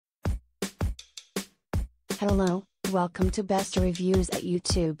Hello, welcome to Best Reviews at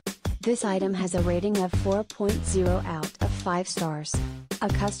YouTube. This item has a rating of 4.0 out of 5 stars. A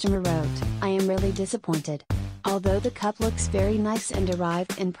customer wrote, "I am really disappointed. Although the cup looks very nice and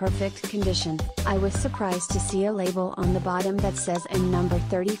arrived in perfect condition, I was surprised to see a label on the bottom that says N number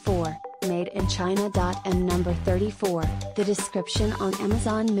 34, made in China. N number 34, the description on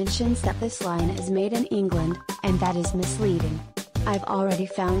Amazon mentions that this line is made in England, and that is misleading. I've already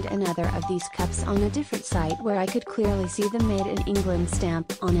found another of these cups on a different site where I could clearly see the Made in England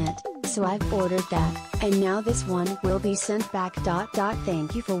stamp on it, so I've ordered that, and now this one will be sent back.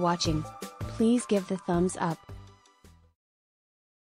 Thank you for watching. Please give the thumbs up.